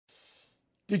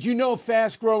Did you know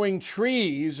Fast Growing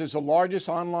Trees is the largest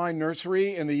online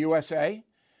nursery in the USA?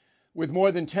 With more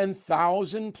than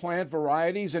 10,000 plant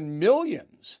varieties and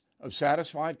millions of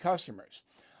satisfied customers.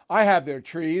 I have their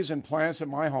trees and plants at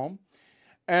my home,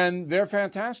 and they're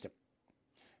fantastic.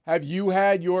 Have you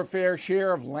had your fair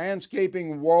share of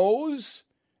landscaping woes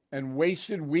and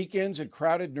wasted weekends at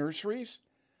crowded nurseries?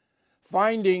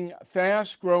 Finding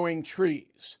Fast Growing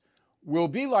Trees will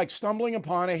be like stumbling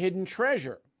upon a hidden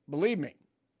treasure, believe me.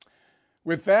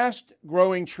 With Fast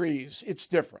Growing Trees, it's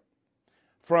different.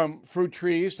 From fruit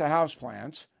trees to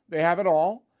houseplants, they have it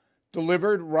all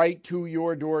delivered right to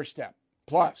your doorstep.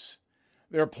 Plus,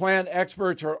 their plant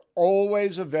experts are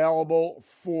always available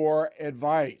for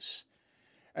advice.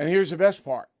 And here's the best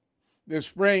part. This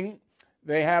spring,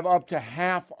 they have up to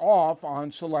half off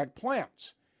on select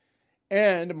plants.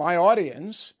 And my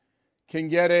audience can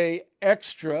get an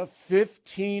extra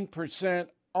 15%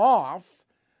 off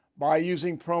by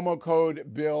using promo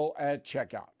code BILL at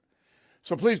checkout.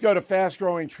 So please go to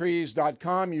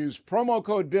fastgrowingtrees.com, use promo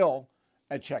code BILL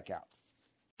at checkout.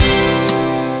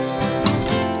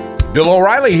 Bill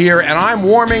O'Reilly here, and I'm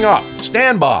warming up.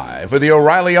 Stand by for the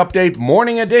O'Reilly Update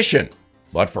Morning Edition.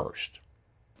 But first,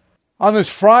 on this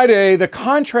Friday, the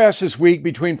contrast this week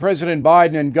between President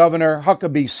Biden and Governor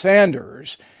Huckabee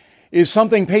Sanders is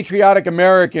something patriotic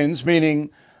Americans, meaning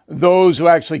those who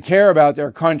actually care about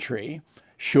their country,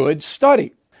 should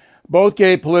study. Both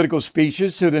gave political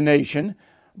speeches to the nation,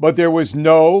 but there was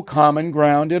no common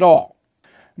ground at all.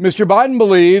 Mr. Biden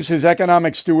believes his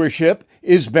economic stewardship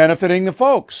is benefiting the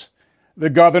folks.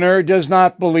 The governor does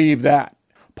not believe that,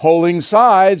 polling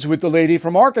sides with the lady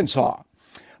from Arkansas.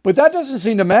 But that doesn't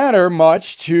seem to matter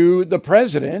much to the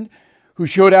president, who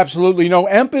showed absolutely no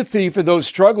empathy for those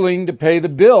struggling to pay the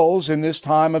bills in this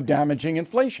time of damaging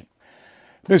inflation.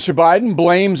 Mr. Biden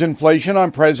blames inflation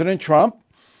on President Trump,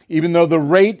 even though the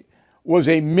rate was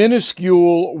a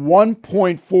minuscule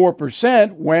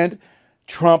 1.4% when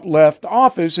Trump left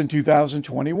office in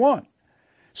 2021.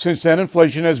 Since then,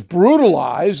 inflation has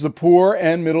brutalized the poor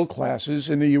and middle classes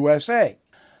in the USA.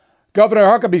 Governor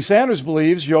Huckabee Sanders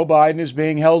believes Joe Biden is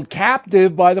being held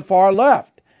captive by the far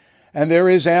left, and there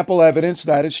is ample evidence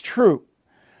that is true.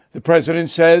 The president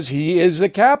says he is a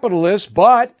capitalist,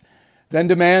 but then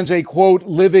demands a, quote,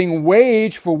 living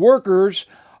wage for workers,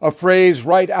 a phrase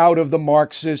right out of the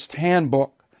Marxist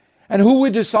handbook. And who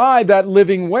would decide that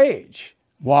living wage?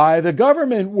 Why, the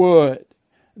government would.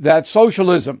 That's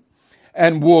socialism,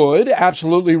 and would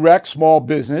absolutely wreck small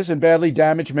business and badly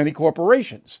damage many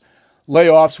corporations.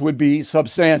 Layoffs would be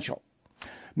substantial.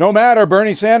 No matter,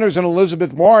 Bernie Sanders and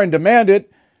Elizabeth Warren demand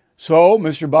it, so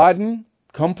Mr. Biden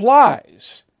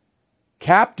complies.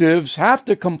 Captives have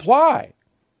to comply,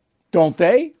 don't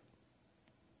they?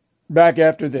 Back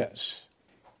after this.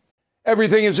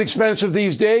 Everything is expensive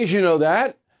these days, you know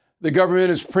that. The government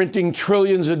is printing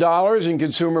trillions of dollars and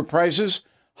consumer prices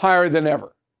higher than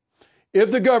ever.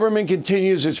 If the government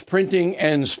continues its printing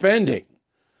and spending,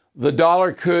 the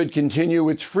dollar could continue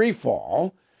its free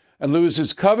fall and lose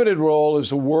its coveted role as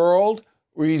the world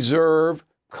reserve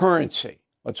currency.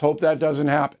 Let's hope that doesn't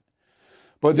happen.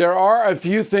 But there are a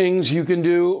few things you can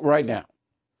do right now.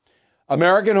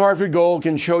 American Hartford Gold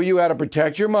can show you how to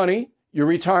protect your money, your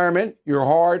retirement, your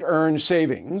hard-earned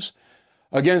savings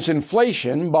against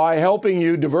inflation by helping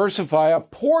you diversify a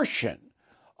portion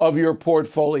of your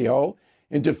portfolio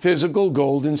into physical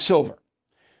gold and silver.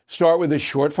 Start with a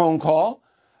short phone call,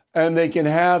 and they can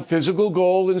have physical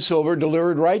gold and silver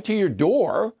delivered right to your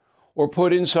door or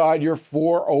put inside your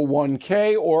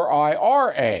 401k or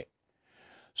IRA.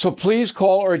 So please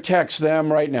call or text them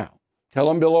right now. Tell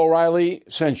them Bill O'Reilly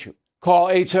sent you. Call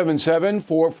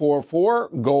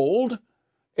 877-444-GOLD,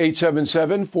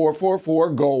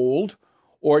 877-444-GOLD,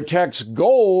 or text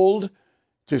GOLD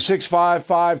to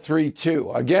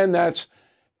 65532. Again, that's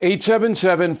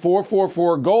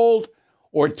 877-444-GOLD,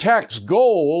 or text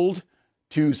GOLD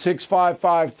to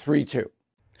 65532.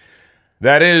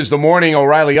 that is the Morning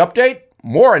O'Reilly Update.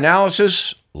 More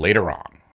analysis later on.